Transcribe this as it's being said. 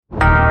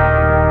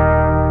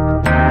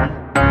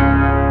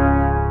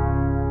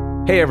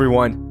Hey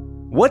everyone,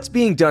 what's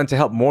being done to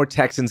help more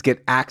Texans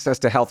get access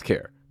to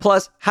healthcare?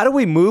 Plus, how do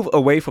we move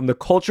away from the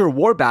culture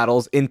war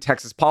battles in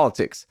Texas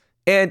politics?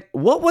 And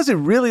what was it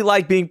really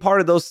like being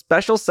part of those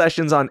special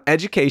sessions on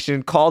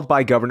education called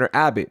by Governor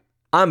Abbott?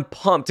 I'm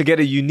pumped to get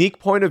a unique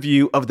point of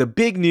view of the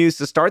big news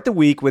to start the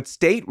week with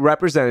State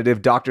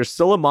Representative Dr.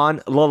 Suleiman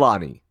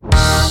Lalani.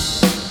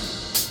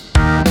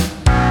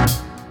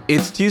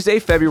 It's Tuesday,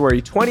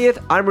 February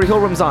 20th. I'm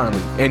Rahil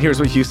Ramzanali, and here's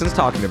what Houston's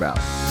talking about.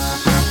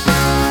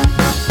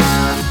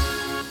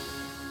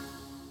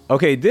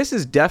 Okay, this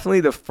is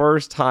definitely the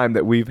first time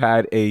that we've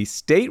had a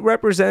state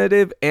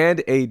representative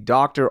and a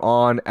doctor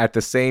on at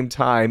the same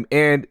time,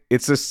 and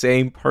it's the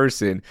same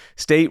person.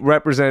 State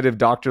Representative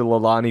Dr.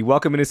 Lalani,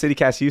 welcome into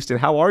CityCast Houston.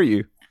 How are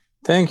you?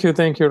 Thank you,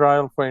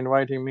 Ryle, for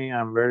inviting me.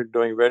 I'm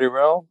doing very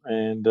well,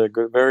 and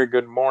very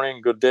good morning,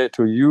 good day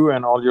to you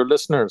and all your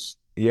listeners.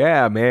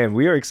 Yeah, man,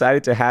 we are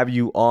excited to have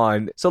you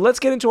on. So let's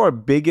get into our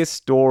biggest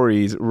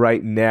stories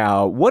right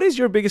now. What is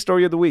your biggest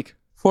story of the week?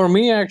 For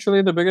me,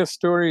 actually, the biggest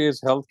story is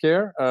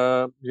healthcare.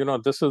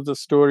 This is the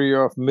story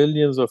of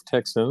millions of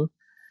Texans.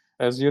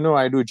 As you know,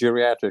 I do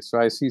geriatrics, so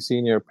I see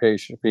senior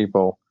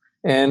people.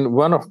 And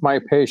one of my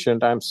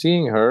patients, I'm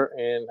seeing her,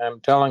 and I'm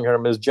telling her,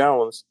 Ms.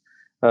 Jones,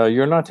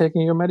 you're not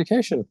taking your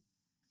medication.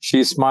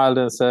 She smiled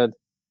and said,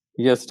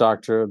 yes,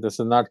 doctor, this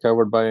is not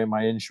covered by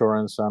my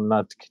insurance. So I'm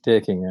not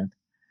taking it.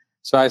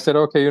 So I said,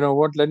 okay, you know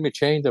what? Let me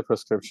change the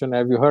prescription.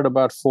 Have you heard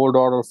about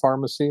 $4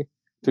 pharmacy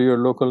to your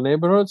local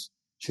neighborhoods?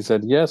 She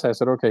said, yes. I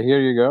said, okay, here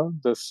you go.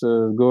 Just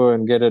go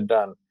and get it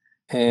done.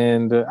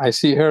 And I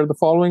see her the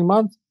following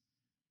month.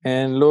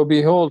 And lo and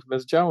behold,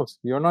 Ms. Jones,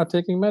 you're not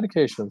taking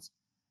medications.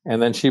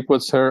 And then she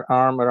puts her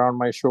arm around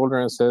my shoulder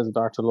and says,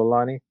 Dr.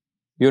 Lalani,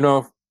 you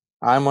know,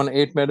 I'm on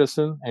 8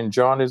 medicine and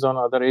John is on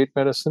other 8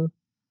 medicine.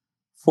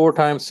 4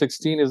 times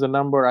 16 is the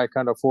number I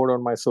can't afford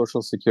on my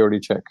Social Security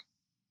check.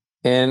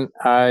 And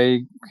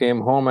I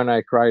came home and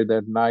I cried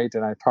that night.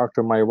 And I talked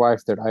to my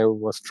wife that I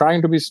was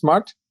trying to be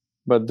smart,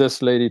 but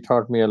this lady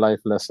taught me a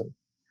life lesson.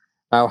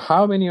 Now,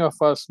 how many of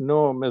us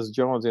know Ms.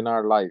 Jones in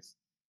our life?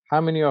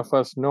 How many of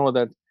us know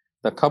that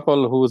the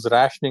couple who's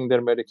rationing their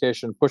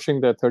medication,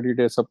 pushing their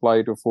 30-day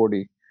supply to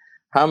 40?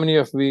 How many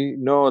of we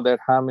know that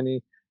how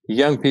many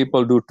young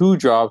people do 2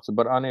 jobs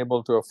but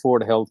unable to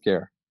afford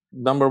healthcare?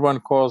 Number one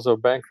cause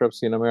of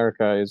bankruptcy in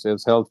America is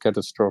health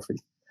catastrophe.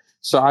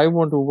 So I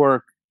want to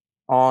work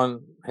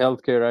on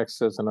healthcare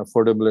access and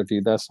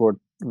affordability. That's what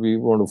we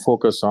want to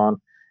focus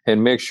on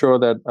and make sure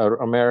that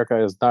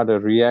America is not a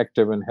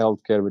reactive in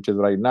healthcare, which is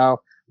right now.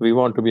 We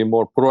want to be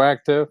more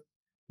proactive,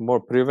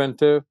 more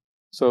preventive,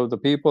 so the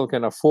people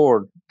can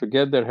afford to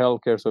get their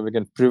healthcare so we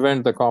can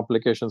prevent the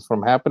complications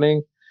from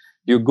happening.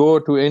 You go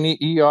to any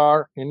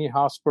ER, any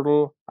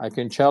hospital, I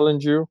can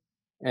challenge you,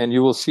 and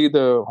you will see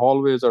the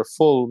hallways are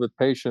full with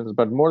patients,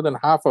 but more than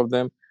half of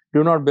them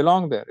do not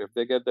belong there if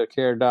they get their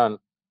care done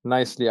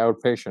nicely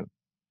outpatient.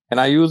 And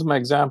I use my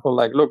example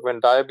like, look, when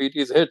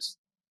diabetes hits,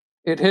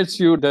 it hits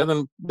you,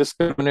 doesn't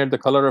discriminate the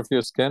color of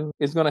your skin,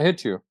 it's going to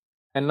hit you.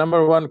 And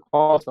number one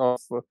cause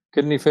of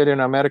kidney failure in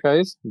America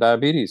is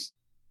diabetes.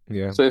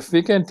 Yeah. So if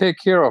we can take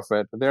care of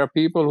it, there are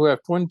people who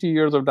have 20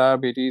 years of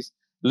diabetes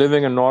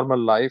living a normal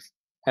life.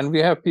 And we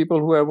have people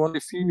who have only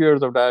a few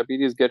years of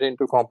diabetes get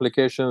into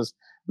complications.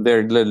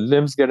 Their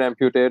limbs get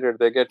amputated,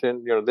 they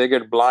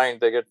get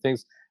blind, they get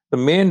things. The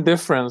main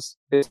difference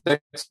is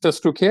access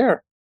to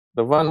care.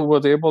 The one who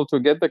was able to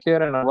get the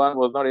care and the one who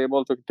was not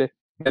able to get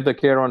the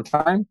care on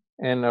time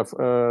and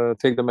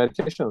take the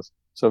medications.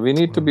 So we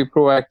need to be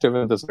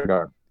proactive in this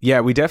regard. Yeah,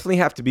 we definitely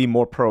have to be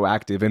more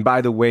proactive. And by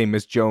the way,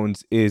 Ms.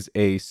 Jones is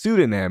a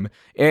pseudonym.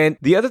 And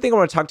the other thing I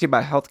want to talk to you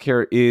about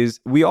healthcare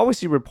is we always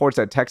see reports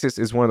that Texas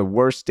is one of the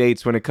worst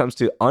states when it comes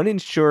to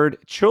uninsured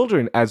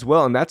children as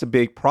well. And that's a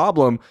big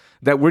problem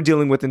that we're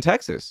dealing with in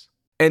Texas.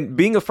 And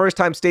being a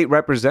first-time state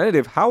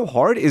representative, how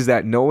hard is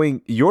that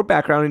knowing your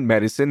background in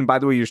medicine? And by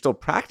the way, you're still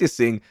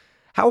practicing.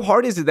 How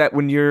hard is it that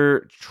when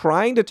you're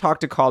trying to talk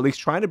to colleagues,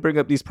 trying to bring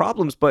up these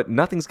problems, but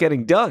nothing's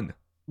getting done?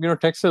 You know,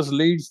 Texas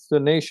leads the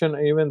nation,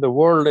 even the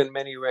world in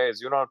many ways.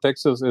 You know,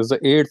 Texas is the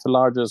 8th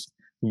largest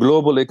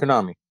global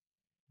economy.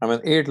 I mean,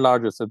 8th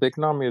largest. The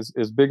economy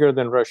is bigger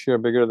than Russia,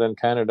 bigger than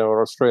Canada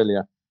or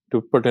Australia, to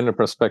put in a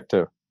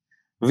perspective.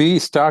 We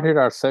started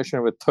our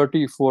session with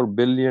 $34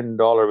 billion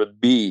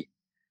with B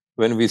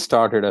when we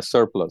started as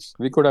surplus.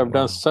 We could have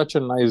done such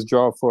a nice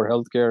job for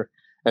healthcare,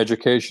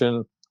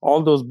 education,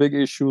 all those big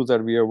issues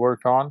that we have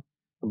worked on.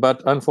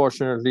 But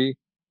unfortunately,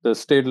 the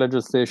state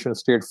legislation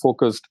stayed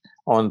focused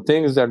on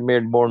things that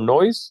made more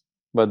noise,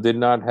 but did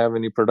not have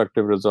any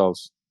productive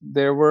results.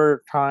 There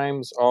were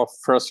times of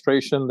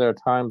frustration, there are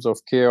times of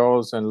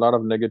chaos and a lot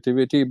of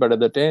negativity, but at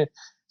the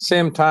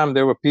same time,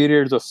 there were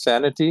periods of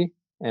sanity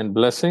and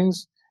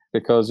blessings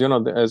because, you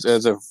know, as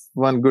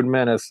one good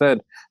man has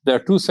said, there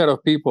are 2 sets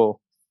of people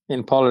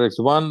in politics.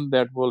 One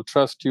that will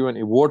trust you and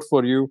vote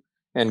for you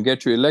and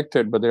get you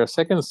elected, but there are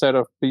second set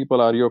of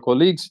people are your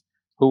colleagues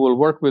who will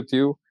work with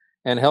you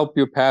and help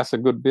you pass a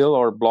good bill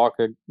or block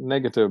a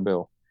negative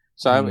bill.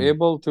 So I'm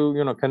able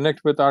to,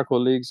 connect with our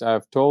colleagues.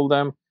 I've told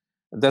them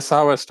That's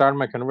how I start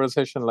my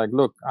conversation. Like,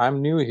 look,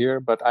 I'm new here,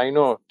 but I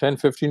know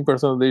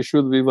 10-15% of the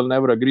issues we will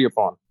never agree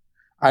upon.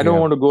 I don't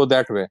Yeah. want to go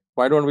that way.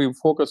 Why don't we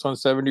focus on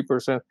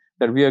 70%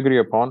 that we agree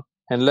upon,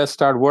 and let's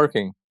start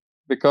working?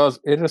 Because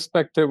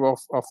irrespective of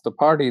the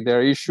party, there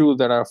are issues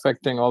that are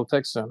affecting all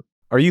Texans.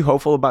 Are you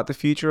hopeful about the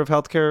future of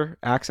healthcare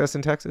access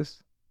in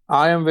Texas?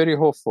 I am very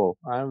hopeful.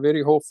 I am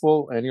very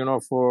hopeful. And,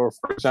 for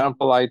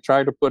example, I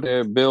try to put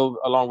a bill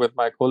along with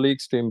my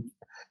colleagues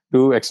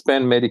to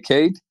expand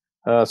Medicaid,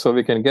 so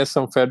we can get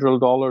some federal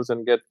dollars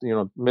and get,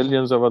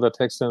 millions of other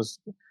Texans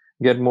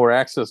get more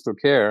access to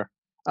care.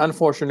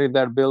 Unfortunately,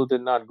 that bill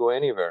did not go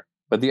anywhere.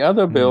 But the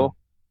other Mm, bill,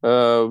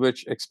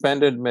 which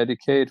expanded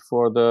Medicaid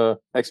for the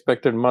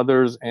expected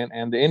mothers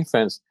and the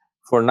infants,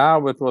 for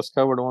now it was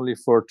covered only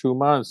for 2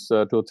 months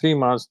to 3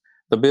 months.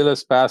 The bill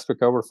is passed to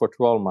cover for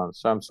 12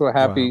 months. So I'm so wow.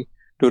 happy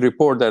to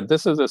report that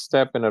this is a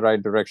step in the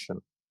right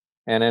direction.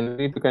 And then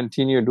we need to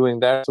continue doing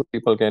that so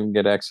people can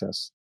get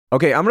access.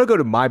 Okay, I'm going to go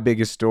to my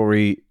biggest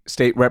story,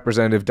 State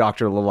Representative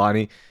Dr.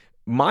 Lalani.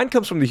 Mine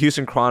comes from the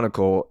Houston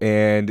Chronicle,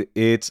 and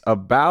it's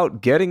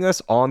about getting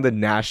us on the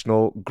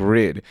national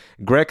grid.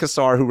 Greg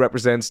Casar, who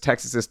represents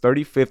Texas's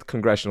 35th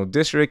congressional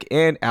district,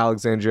 and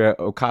Alexandria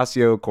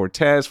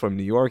Ocasio-Cortez from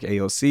New York,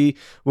 AOC,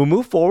 will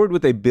move forward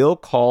with a bill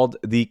called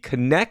the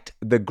Connect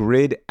the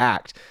Grid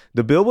Act.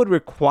 The bill would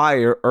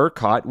require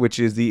ERCOT, which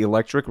is the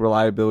Electric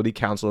Reliability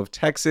Council of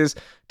Texas,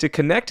 to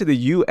connect to the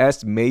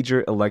U.S.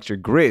 major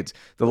electric grids.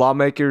 The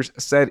lawmakers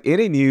said in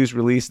a news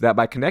release that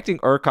by connecting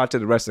ERCOT to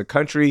the rest of the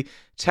country,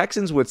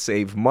 Texans would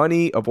save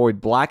money,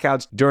 avoid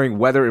blackouts during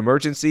weather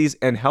emergencies,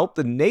 and help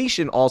the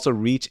nation also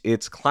reach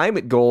its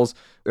climate goals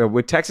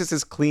with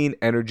Texas's clean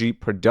energy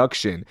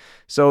production.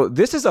 So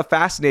this is a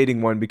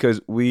fascinating one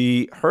because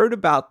we heard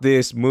about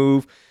this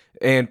move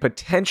and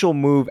potential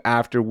move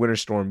after Winter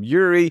Storm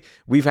Uri.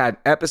 We've had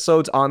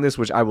episodes on this,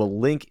 which I will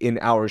link in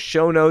our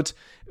show notes.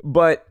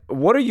 But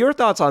what are your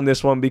thoughts on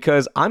this one?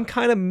 Because I'm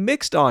kind of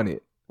mixed on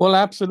it. Well,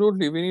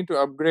 absolutely. We need to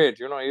upgrade,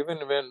 even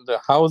when the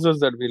houses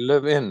that we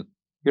live in,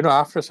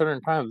 after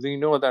certain times, we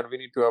know that we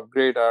need to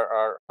upgrade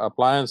our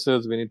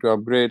appliances, we need to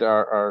upgrade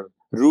our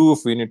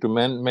roof, we need to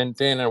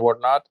maintain and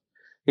whatnot.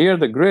 Here,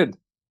 the grid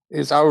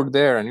is out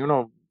there.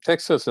 And,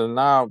 Texas is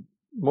now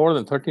more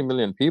than 30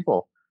 million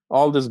people,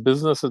 all these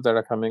businesses that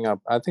are coming up.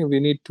 I think we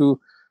need to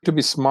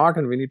be smart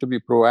and we need to be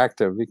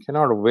proactive. We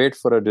cannot wait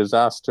for a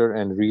disaster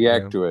and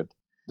react Yeah. to it.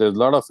 There's a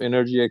lot of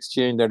energy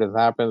exchange that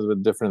happens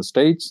with different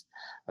states.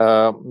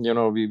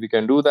 We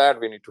can do that.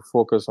 We need to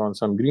focus on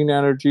some green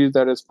energies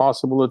that is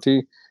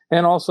possibility,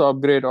 and also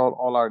upgrade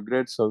all our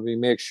grids so we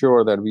make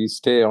sure that we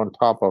stay on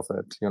top of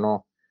it.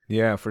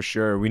 Yeah, for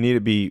sure. We need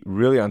to be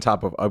really on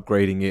top of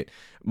upgrading it.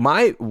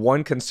 My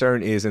one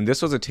concern is, and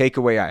this was a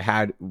takeaway I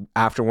had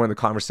after one of the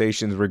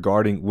conversations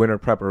regarding winter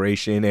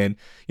preparation, and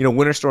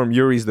Winter Storm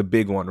Uri is the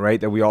big one,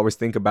 right? That we always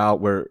think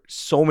about, where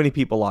so many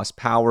people lost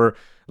power,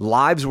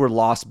 lives were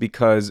lost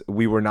because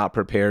we were not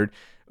prepared.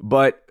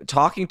 But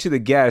talking to the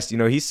guest,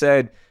 he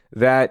said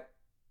that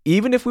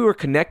even if we were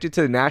connected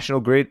to the national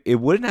grid, it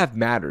wouldn't have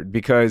mattered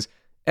because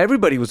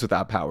everybody was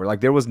without power.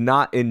 Like there was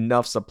not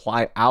enough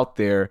supply out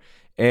there.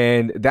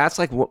 And that's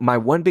like my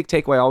one big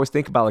takeaway I always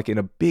think about, like in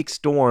a big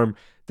storm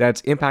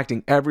that's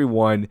impacting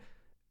everyone,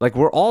 like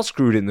we're all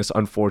screwed in this,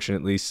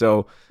 unfortunately.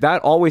 So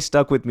that always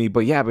stuck with me.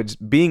 But yeah, but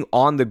just being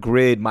on the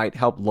grid might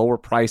help lower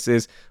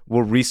prices.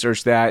 We'll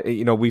research that.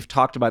 We've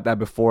talked about that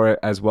before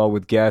as well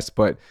with guests,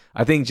 but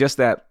I think just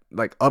that,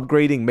 like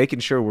upgrading, making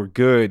sure we're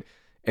good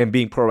and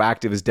being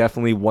proactive is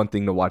definitely one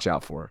thing to watch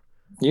out for.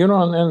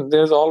 And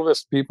there's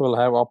always people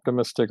have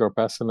optimistic or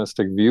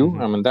pessimistic view.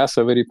 Hmm. I mean, that's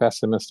a very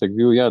pessimistic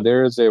view. Yeah,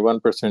 there is a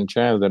 1%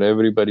 chance that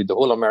the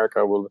whole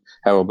America will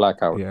have a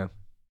blackout. Yeah.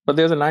 But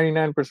there's a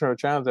 99%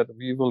 chance that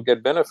we will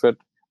get benefit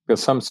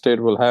because some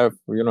state will have,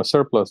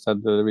 surplus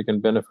that we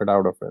can benefit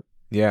out of it.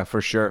 Yeah, for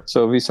sure.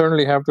 So we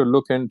certainly have to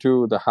look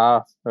into the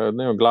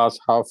glass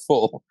half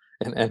full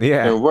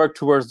Yeah. and work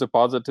towards the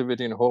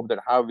positivity and hope that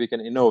how we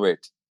can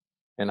innovate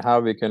and how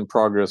we can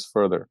progress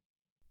further.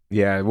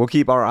 Yeah, we'll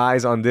keep our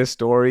eyes on this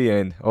story,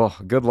 and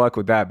good luck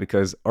with that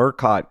because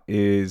ERCOT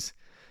is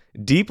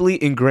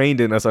deeply ingrained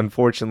in us,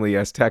 unfortunately,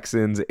 as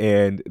Texans,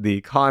 and the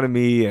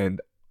economy and,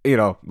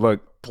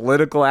 look,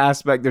 political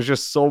aspect. There's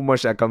just so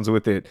much that comes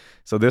with it.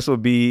 So this will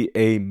be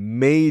a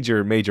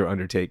major, major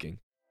undertaking.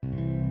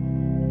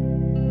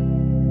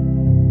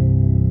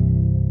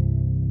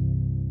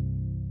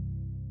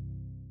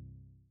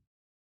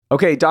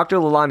 Okay, Dr.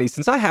 Lalani,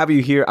 since I have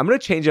you here, I'm going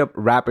to change up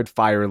rapid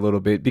fire a little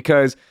bit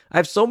because I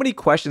have so many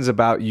questions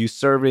about you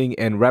serving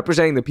and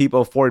representing the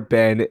people of Fort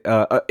Bend,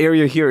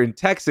 area here in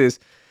Texas.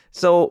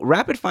 So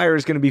rapid fire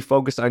is going to be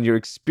focused on your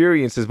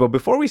experiences. But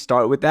before we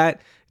start with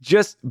that,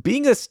 just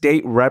being a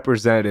state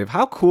representative,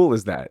 how cool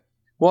is that?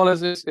 Well,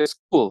 it's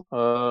cool.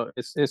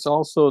 It's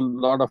also a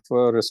lot of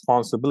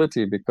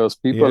responsibility because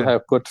people Yeah,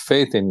 have put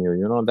faith in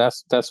you.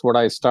 That's what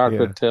I start yeah,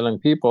 with telling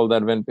people,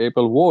 that when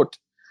people vote,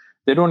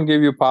 they don't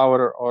give you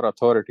power or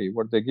authority.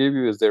 What they give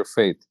you is their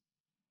faith.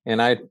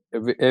 And I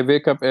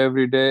wake up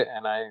every day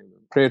and I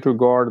pray to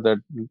God that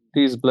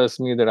please bless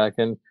me that I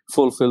can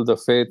fulfill the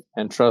faith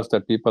and trust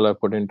that people have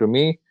put into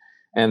me.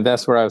 And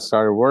that's where I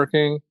started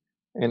working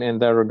in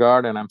that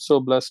regard. And I'm so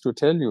blessed to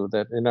tell you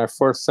that in our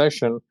first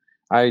session,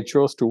 I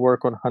chose to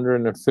work on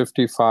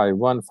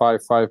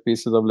 155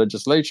 pieces of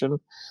legislation. Wow.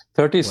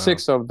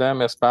 36 of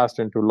them has passed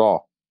into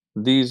law.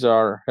 These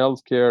are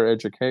healthcare,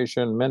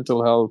 education,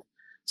 mental health,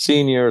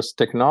 seniors,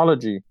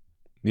 technology.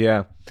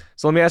 Yeah.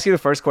 So let me ask you the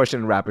first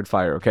question in rapid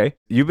fire, okay?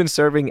 You've been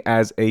serving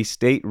as a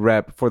state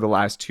rep for the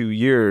last 2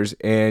 years,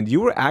 and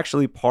you were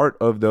actually part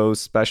of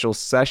those special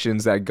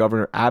sessions that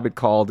Governor Abbott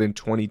called in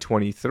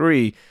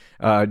 2023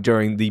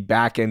 during the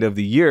back end of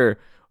the year.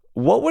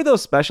 What were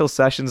those special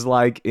sessions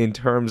like in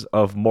terms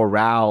of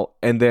morale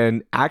and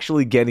then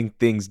actually getting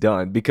things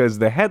done? Because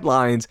the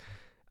headlines,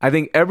 I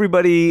think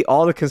everybody,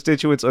 all the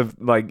constituents of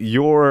like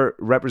your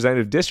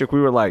representative district,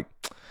 we were like,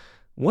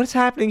 what's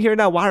happening here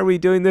now? Why are we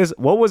doing this?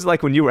 What was it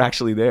like when you were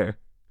actually there?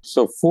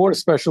 So four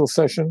special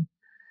session,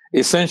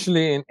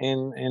 essentially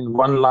in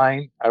one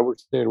line, I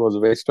would say it was a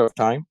waste of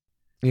time.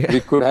 Yeah.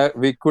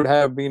 We could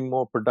have been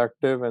more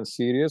productive and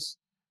serious,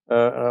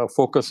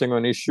 focusing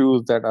on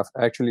issues that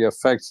actually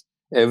affects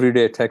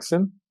everyday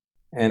Texan,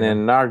 and Yeah.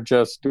 then not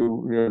just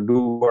to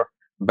do or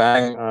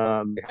bang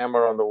the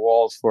hammer on the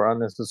walls for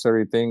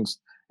unnecessary things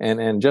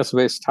and just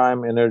waste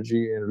time,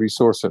 energy, and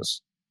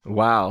resources.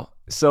 Wow.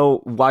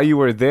 So while you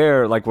were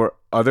there, like were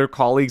other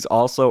colleagues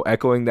also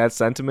echoing that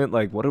sentiment?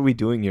 Like, what are we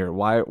doing here?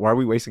 Why are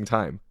we wasting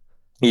time?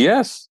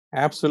 Yes,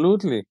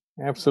 absolutely,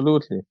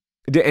 absolutely.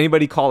 Did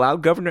anybody call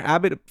out Governor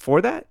Abbott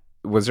for that?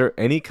 Was there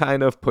any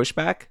kind of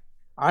pushback?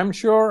 I'm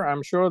sure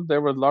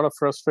there was a lot of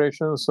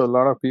frustration. So a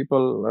lot of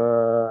people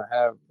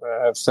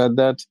have said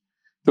that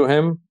to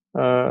him.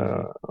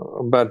 Hmm.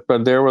 But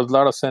there was a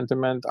lot of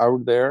sentiment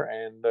out there,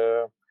 and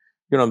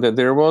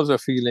there was a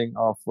feeling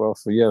of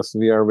yes,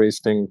 we are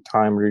wasting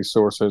time,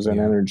 resources, and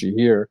Yeah. energy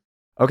here.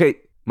 Okay.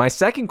 My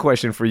second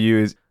question for you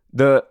is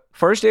the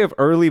first day of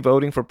early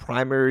voting for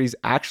primaries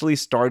actually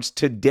starts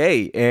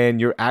today, and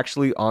you're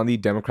actually on the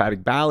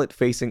Democratic ballot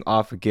facing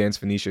off against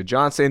Venetia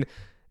Johnson.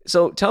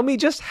 So tell me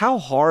just how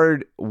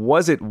hard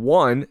was it,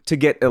 one, to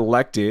get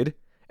elected?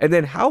 And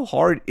then how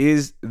hard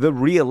is the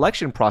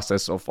re-election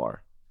process so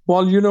far?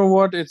 Well, you know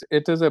what?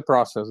 It is a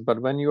process,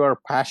 but when you are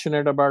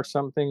passionate about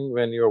something,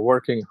 when you're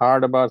working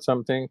hard about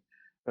something,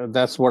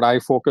 that's what I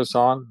focus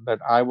on. That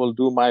I will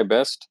do my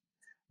best.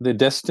 The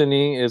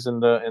destiny is in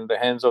the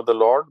hands of the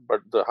Lord,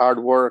 but the hard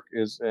work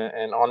is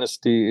and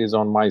honesty is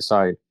on my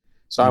side.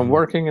 So I'm Hmm.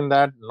 working in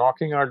that,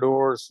 knocking our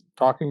doors,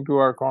 talking to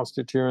our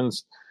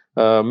constituents,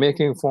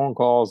 making phone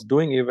calls,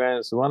 doing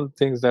events. One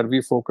things that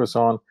we focus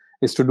on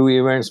is to do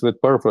events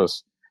with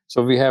purpose.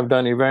 So we have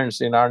done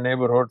events in our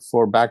neighborhood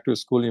for back to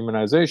school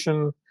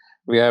immunization.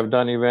 We have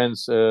done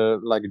events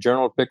like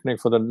general picnic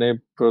for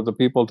the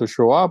people to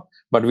show up,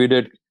 but we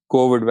did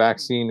COVID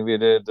vaccine, we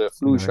did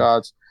flu Nice.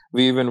 shots,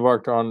 we even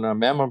worked on a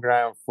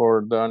mammogram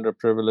for the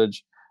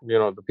underprivileged,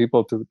 the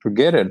people to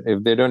get it.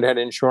 If they don't have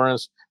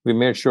insurance, we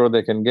made sure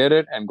they can get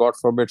it. And God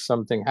forbid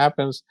something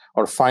happens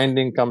or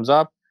finding comes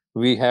up,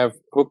 we have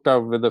hooked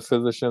up with the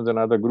physicians and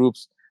other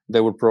groups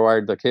that would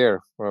provide the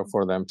care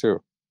for them too.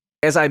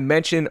 As I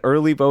mentioned,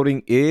 early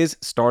voting is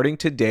starting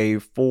today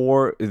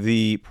for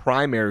the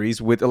primaries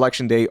with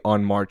election day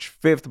on March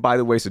 5th, by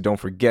the way. So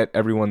don't forget,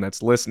 everyone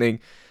that's listening.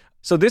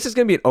 So this is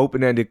going to be an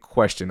open-ended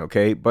question,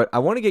 okay? But I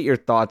want to get your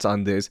thoughts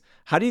on this.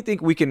 How do you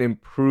think we can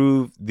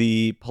improve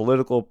the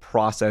political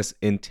process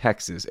in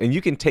Texas? And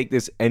you can take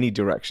this any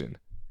direction.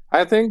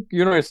 I think,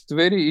 it's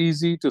very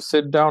easy to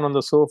sit down on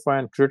the sofa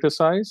and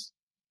criticize,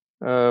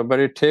 but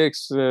it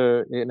takes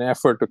an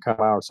effort to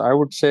come out. So I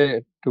would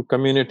say to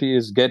community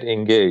is get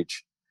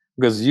engaged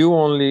because you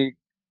only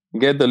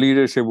get the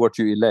leadership what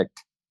you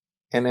elect.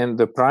 And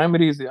the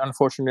primaries,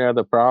 unfortunately, are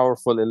the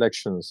powerful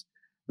elections.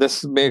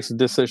 This makes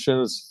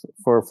decisions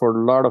for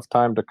a lot of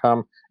time to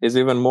come is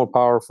even more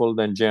powerful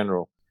than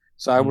general.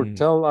 So I would Mm,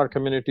 tell our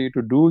community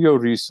to do your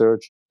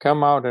research,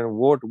 come out and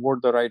vote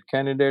the right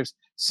candidates,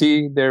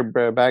 see their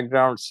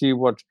background, see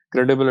what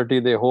credibility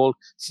they hold,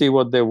 see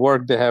what their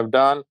work they have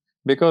done,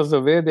 because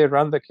the way they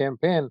run the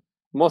campaign,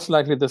 most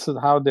likely this is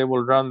how they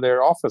will run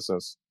their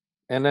offices.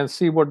 And then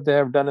see what they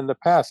have done in the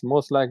past.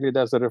 Most likely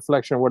that's a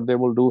reflection of what they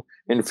will do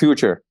in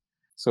future.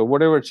 So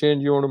whatever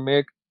change you want to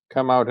make,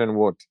 come out and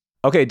vote.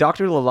 Okay,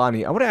 Dr.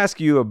 Lalani, I want to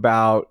ask you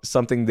about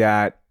something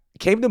that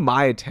came to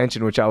my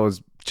attention, which I was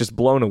just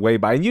blown away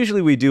by. And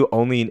usually we do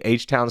only in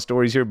H-Town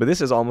stories here, but this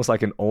is almost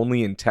like an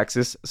only in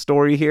Texas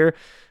story here.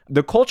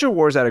 The culture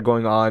wars that are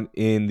going on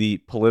in the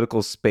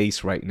political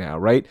space right now,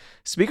 right?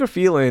 Speaker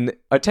Phelan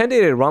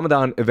attended a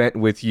Ramadan event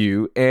with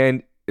you,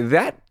 and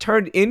that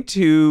turned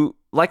into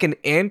like an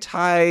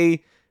anti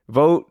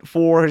vote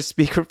for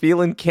Speaker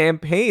Phelan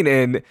campaign.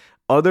 And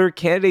other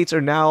candidates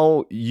are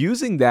now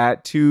using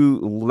that to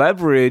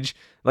leverage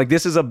like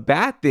this is a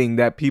bad thing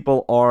that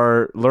people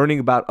are learning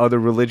about other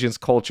religions,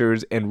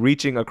 cultures, and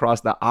reaching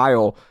across the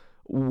aisle.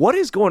 What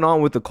is going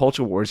on with the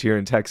culture wars here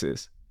in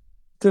Texas?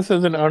 This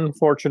is an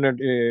unfortunate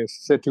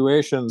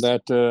situation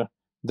that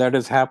that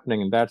is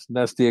happening.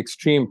 That's the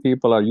extreme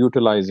people are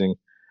utilizing.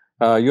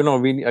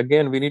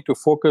 We need to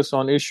focus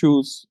on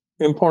issues,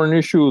 important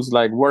issues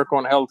like work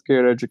on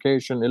healthcare,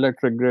 education,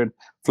 electric grid,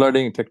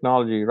 flooding,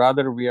 technology.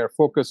 Rather, we are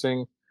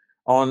focusing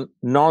on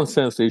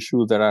nonsense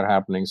issues that are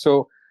happening.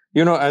 So,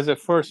 as a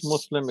first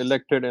Muslim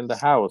elected in the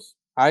House,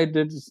 I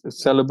did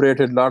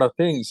celebrated a lot of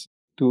things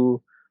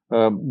to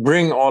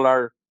bring all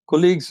our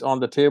colleagues on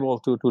the table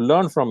to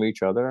learn from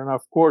each other. And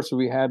of course,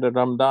 we had a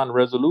Ramadan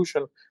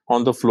resolution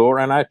on the floor,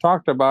 and I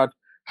talked about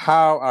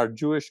how our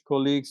Jewish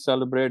colleagues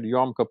celebrate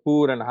Yom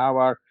Kippur and how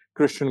our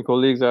Christian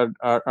colleagues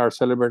are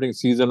celebrating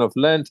season of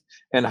Lent,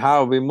 and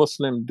how we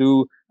Muslim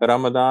do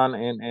Ramadan,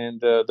 and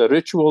the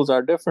rituals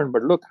are different,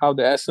 but look how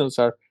the essence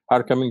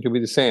are coming to be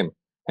the same.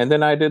 And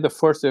then I did the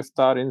first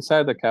iftar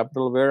inside the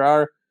capital, where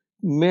our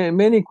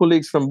many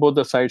colleagues from both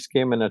the sides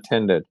came and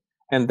attended.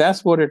 And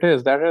that's what it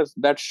is.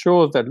 That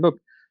shows that, look,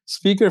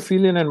 Speaker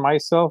Filian and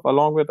myself,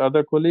 along with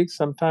other colleagues,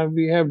 sometimes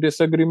we have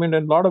disagreement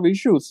and a lot of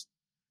issues.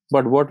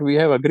 But what we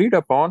have agreed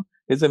upon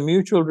is a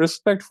mutual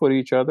respect for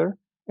each other.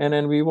 And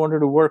then we wanted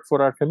to work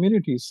for our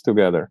communities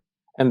together.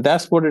 And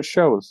that's what it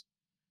shows.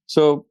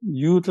 So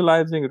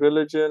utilizing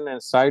religion and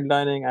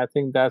sidelining, I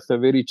think that's a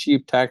very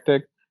cheap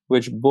tactic,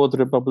 which both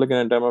Republican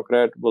and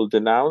Democrat will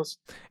denounce.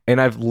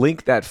 And I've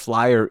linked that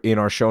flyer in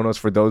our show notes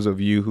for those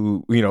of you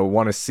who,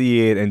 want to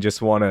see it and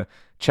just want to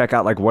check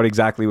out like what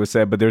exactly was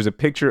said. But there's a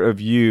picture of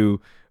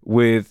you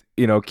with,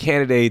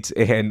 candidates,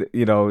 and,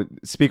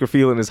 Speaker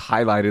Phelan is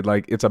highlighted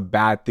like it's a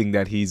bad thing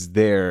that he's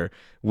there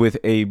with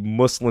a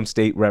Muslim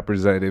state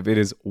representative. It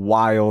is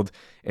wild.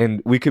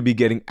 And we could be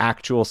getting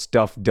actual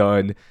stuff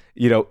done,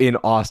 in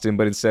Austin,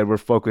 but instead we're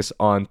focused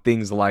on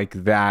things like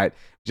that.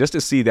 Just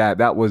to see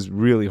that was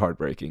really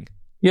heartbreaking.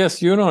 Yes,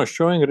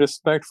 showing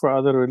respect for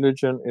other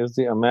religion is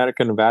the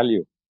American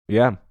value.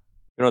 Yeah.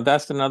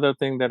 That's another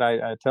thing that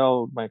I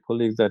tell my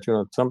colleagues, that,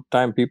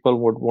 sometimes people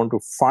would want to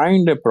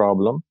find a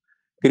problem,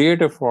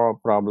 create a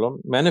problem,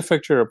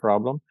 manufacture a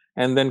problem,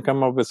 and then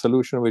come up with a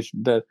solution which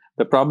the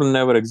problem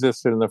never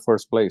existed in the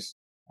first place.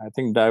 I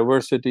think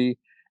diversity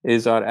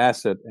is our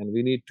asset, and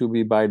we need to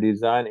be by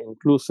design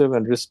inclusive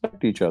and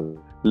respect each other,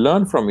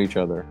 learn from each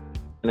other,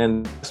 and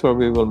then that's where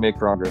we will make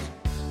progress.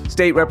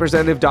 State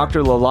Representative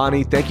Dr.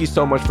 Lalani, thank you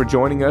so much for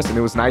joining us, and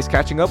it was nice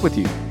catching up with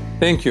you.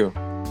 Thank you.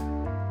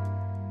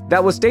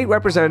 That was State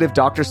Representative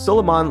Dr.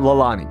 Suleiman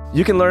Lalani.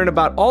 You can learn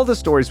about all the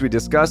stories we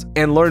discuss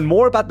and learn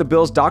more about the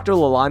bills Dr.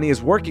 Lalani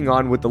is working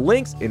on with the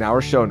links in our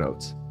show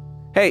notes.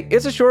 Hey,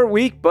 it's a short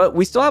week, but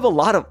we still have a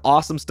lot of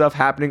awesome stuff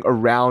happening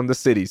around the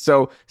city.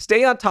 So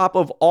stay on top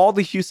of all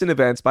the Houston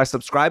events by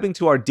subscribing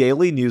to our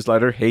daily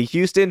newsletter, Hey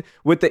Houston,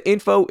 with the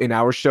info in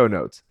our show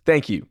notes.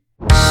 Thank you.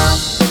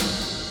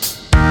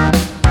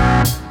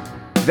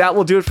 That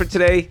will do it for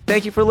today.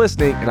 Thank you for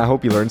listening, and I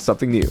hope you learned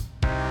something new.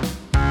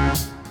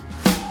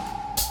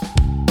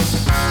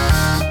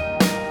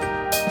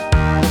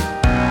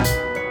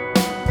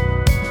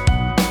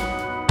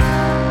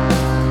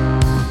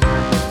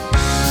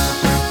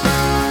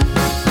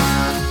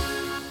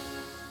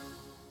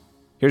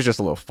 Here's just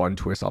a little fun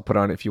twist I'll put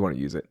on it if you want to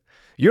use it.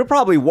 You're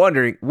probably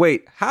wondering,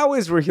 wait, how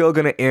is Raheel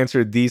going to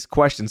answer these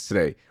questions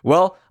today?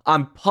 Well,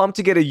 I'm pumped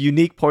to get a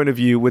unique point of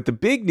view with the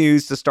big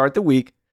news to start the week.